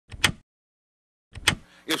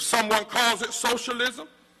If someone calls it socialism,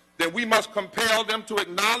 then we must compel them to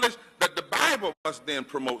acknowledge that the Bible must then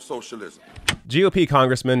promote socialism. GOP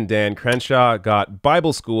Congressman Dan Crenshaw got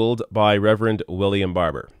Bible schooled by Reverend William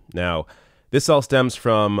Barber. Now, this all stems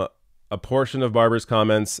from a portion of Barber's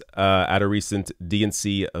comments at a recent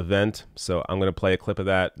DNC event. So I'm going to play a clip of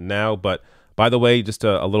that now. But by the way, just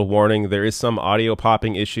a little warning, there is some audio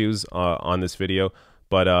popping issues on this video,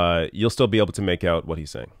 but you'll still be able to make out what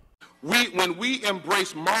he's saying. When we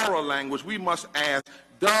embrace moral language, we must ask,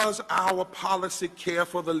 does our policy care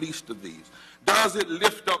for the least of these? Does it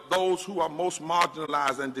lift up those who are most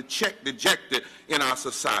marginalized and dejected in our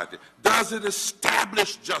society? Does it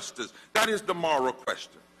establish justice? That is the moral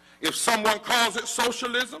question. If someone calls it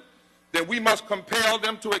socialism, then we must compel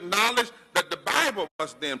them to acknowledge that the Bible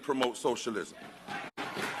must then promote socialism.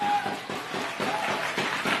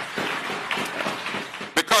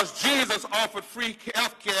 Because Jesus offered free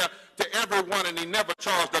health care to everyone and he never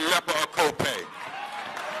charged a leper a copay.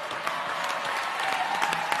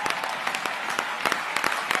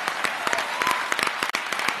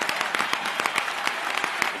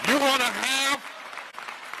 You want to have,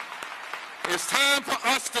 it's time for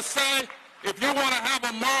us to say, if you want to have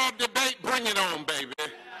a moral debate, bring it on, baby.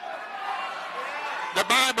 The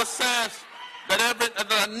Bible says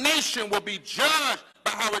that a nation will be judged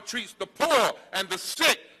by how it treats the poor and the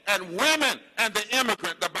sick and women and the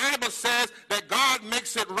immigrant. The Bible says that God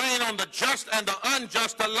makes it rain on the just and the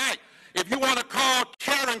unjust alike. If you want to call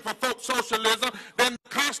caring for folks socialism, then the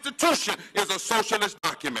Constitution is a socialist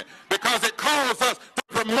document because it calls us to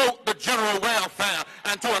promote the general welfare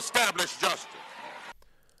and to establish justice.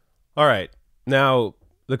 All right. Now,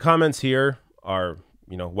 the comments here are,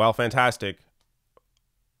 while fantastic,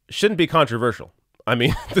 shouldn't be controversial. I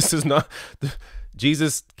mean, this is not...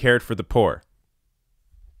 Jesus cared for the poor.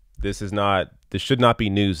 This should not be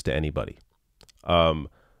news to anybody.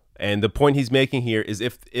 And the point he's making here is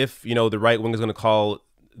if the right wing is going to call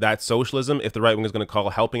that socialism, if the right wing is going to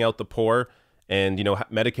call helping out the poor and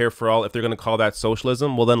Medicare for all, if they're going to call that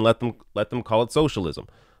socialism, well then let them call it socialism.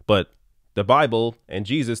 But the Bible and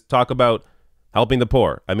Jesus talk about helping the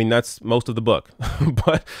poor. I mean, that's most of the book.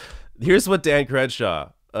 But here's what Dan Crenshaw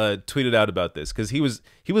tweeted out about this, because he was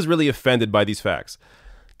really offended by these facts.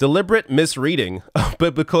 Deliberate misreading of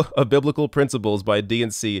biblical principles by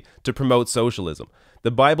DNC to promote socialism. The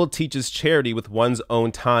Bible teaches charity with one's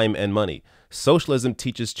own time and money. Socialism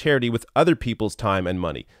teaches charity with other people's time and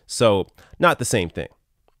money. So, not the same thing.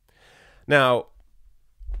 Now,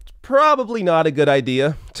 it's probably not a good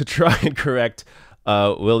idea to try and correct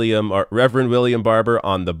Reverend William Barber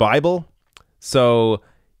on the Bible. So,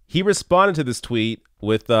 he responded to this tweet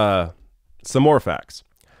with some more facts.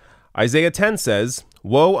 Isaiah 10 says,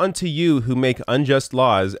 "Woe unto you who make unjust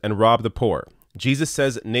laws and rob the poor." Jesus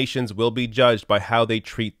says nations will be judged by how they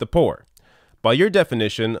treat the poor. By your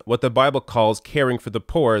definition, what the Bible calls caring for the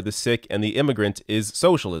poor, the sick, and the immigrant is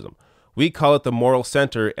socialism. We call it the moral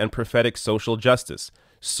center and prophetic social justice.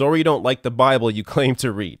 Sorry you don't like the Bible you claim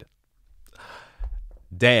to read.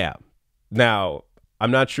 Damn. Now,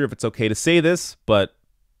 I'm not sure if it's okay to say this, but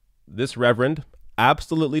this reverend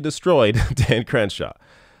absolutely destroyed Dan Crenshaw.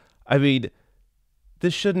 I mean,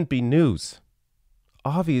 this shouldn't be news.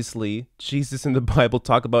 Obviously, Jesus and the Bible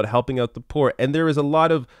talk about helping out the poor, and there is a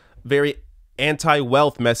lot of very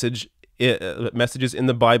anti-wealth messages in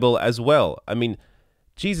the Bible as well. I mean,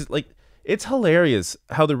 Jesus, it's hilarious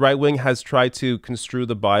how the right wing has tried to construe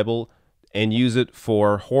the Bible and use it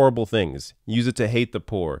for horrible things. Use it to hate the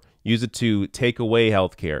poor. Use it to take away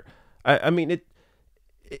health care. I mean,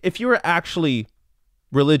 if you were actually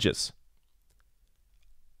religious,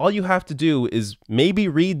 all you have to do is maybe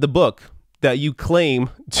read the book that you claim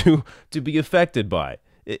to be affected by.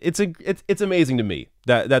 It's amazing to me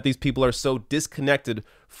that these people are so disconnected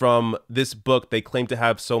from this book they claim to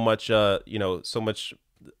have so much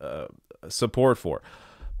support for.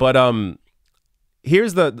 But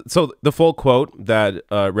here's the full quote that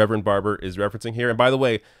Reverend Barber is referencing here. And by the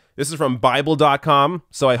way, this is from Bible.com,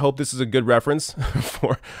 so I hope this is a good reference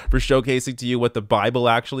for showcasing to you what the Bible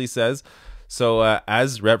actually says. So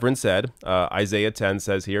as Reverend said, Isaiah 10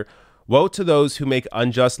 says here, "Woe to those who make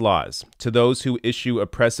unjust laws, to those who issue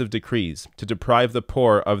oppressive decrees, to deprive the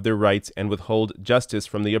poor of their rights and withhold justice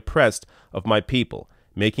from the oppressed of my people,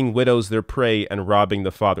 making widows their prey and robbing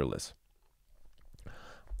the fatherless."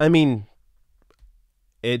 I mean,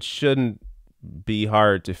 it shouldn't be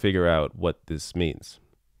hard to figure out what this means.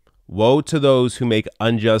 Woe to those who make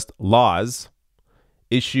unjust laws,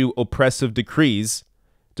 issue oppressive decrees,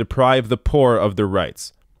 deprive the poor of their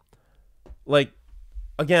rights.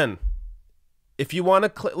 Again, if you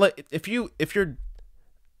want to, if you're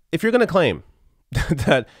going to claim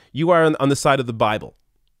that you are on the side of the Bible,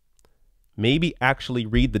 maybe actually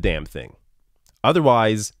read the damn thing.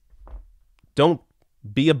 Otherwise, don't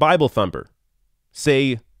be a Bible thumper.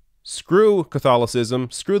 Say, screw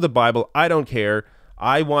Catholicism, screw the Bible, I don't care.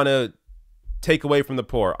 I want to take away from the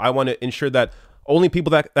poor. I want to ensure that only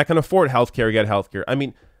people that can afford healthcare get healthcare. I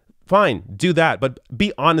mean, fine, do that, but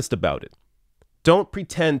be honest about it. Don't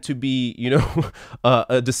pretend to be,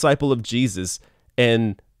 a disciple of Jesus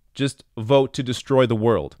and just vote to destroy the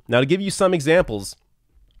world. Now, to give you some examples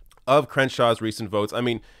of Crenshaw's recent votes, I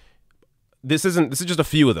mean, this is just a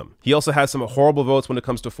few of them. He also has some horrible votes when it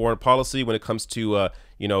comes to foreign policy, when it comes to,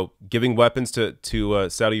 giving weapons to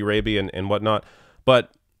Saudi Arabia and whatnot.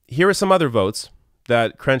 But here are some other votes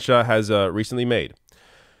that Crenshaw has recently made.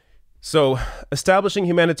 So, establishing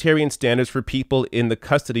humanitarian standards for people in the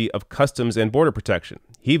custody of Customs and Border Protection.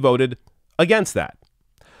 He voted against that.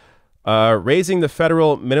 Raising the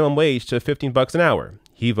federal minimum wage to $15 an hour.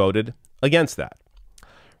 He voted against that.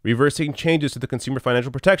 Reversing changes to the Consumer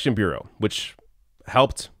Financial Protection Bureau, which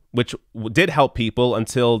did help people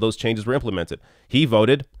until those changes were implemented. He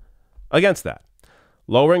voted against that.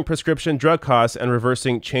 Lowering prescription drug costs and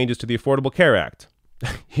reversing changes to the Affordable Care Act.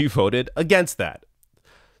 He voted against that.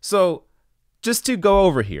 So, just to go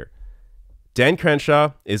over here, Dan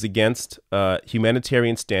Crenshaw is against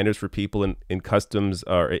humanitarian standards for people in customs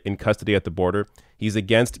or in custody at the border. He's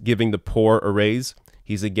against giving the poor a raise.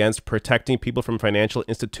 He's against protecting people from financial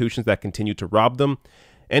institutions that continue to rob them.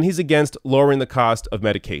 And he's against lowering the cost of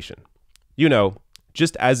medication.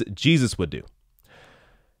 Just as Jesus would do.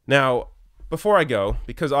 Now, before I go,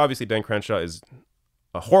 because obviously Dan Crenshaw is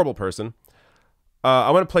a horrible person, I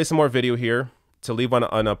want to play some more video here to leave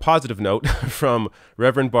on a positive note from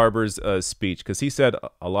Reverend Barber's speech, because he said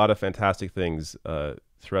a lot of fantastic things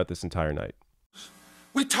throughout this entire night.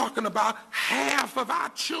 We're talking about half of our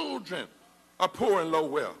children are poor and low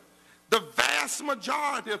wealth. The vast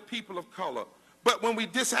majority of people of color. But when we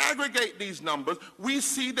disaggregate these numbers, we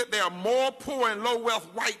see that there are more poor and low wealth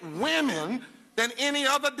white women than any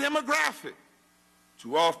other demographic.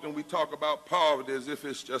 Too often we talk about poverty as if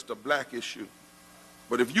it's just a black issue.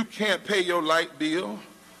 But if you can't pay your light bill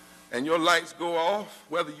and your lights go off,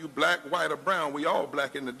 whether you black, white, or brown, we all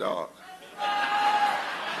black in the dark.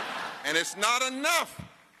 And it's not enough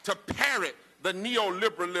to parrot the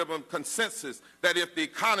neoliberalism consensus that if the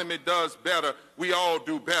economy does better, we all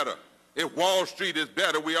do better. If Wall Street is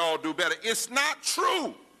better, we all do better. It's not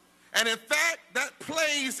true. And in fact, that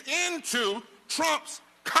plays into Trump's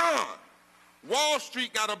con. Wall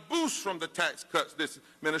Street got a boost from the tax cuts this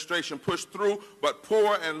administration pushed through, but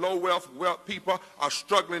poor and low wealth people are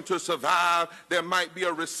struggling to survive. There might be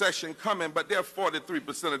a recession coming, but there are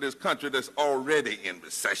 43% of this country that's already in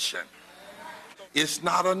recession. It's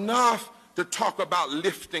not enough to talk about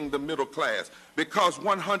lifting the middle class because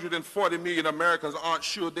 140 million Americans aren't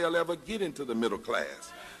sure they'll ever get into the middle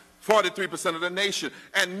class. 43% of the nation.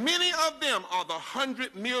 And many of them are the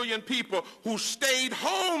 100 million people who stayed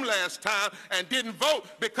home last time and didn't vote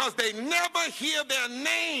because they never hear their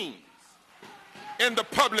names in the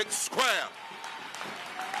public square.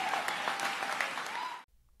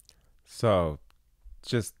 So,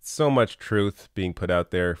 just so much truth being put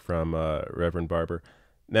out there from Reverend Barber.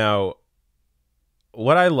 Now,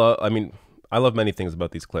 what I love many things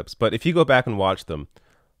about these clips, but if you go back and watch them,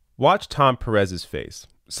 watch Tom Perez's face.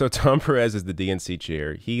 So Tom Perez is the DNC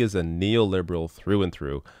chair. He is a neoliberal through and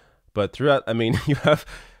through. But throughout,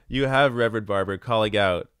 you have Reverend Barber calling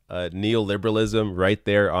out neoliberalism right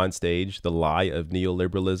there on stage, the lie of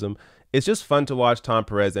neoliberalism. It's just fun to watch Tom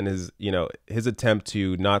Perez and his attempt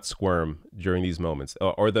to not squirm during these moments,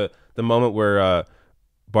 or the moment where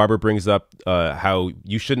Barber brings up how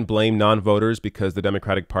you shouldn't blame non-voters because the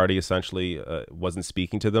Democratic Party essentially wasn't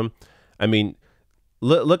speaking to them. I mean,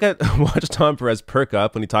 watch Tom Perez perk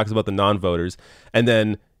up when he talks about the non-voters, and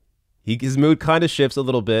then his mood kind of shifts a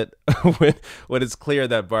little bit when it's clear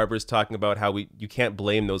that Barber's talking about how you can't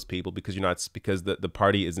blame those people because the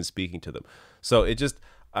party isn't speaking to them. So it just,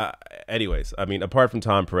 anyways, apart from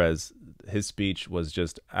Tom Perez, his speech was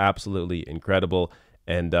just absolutely incredible,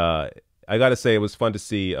 and I got to say it was fun to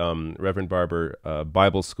see Reverend Barber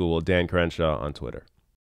Bible School Dan Crenshaw on Twitter.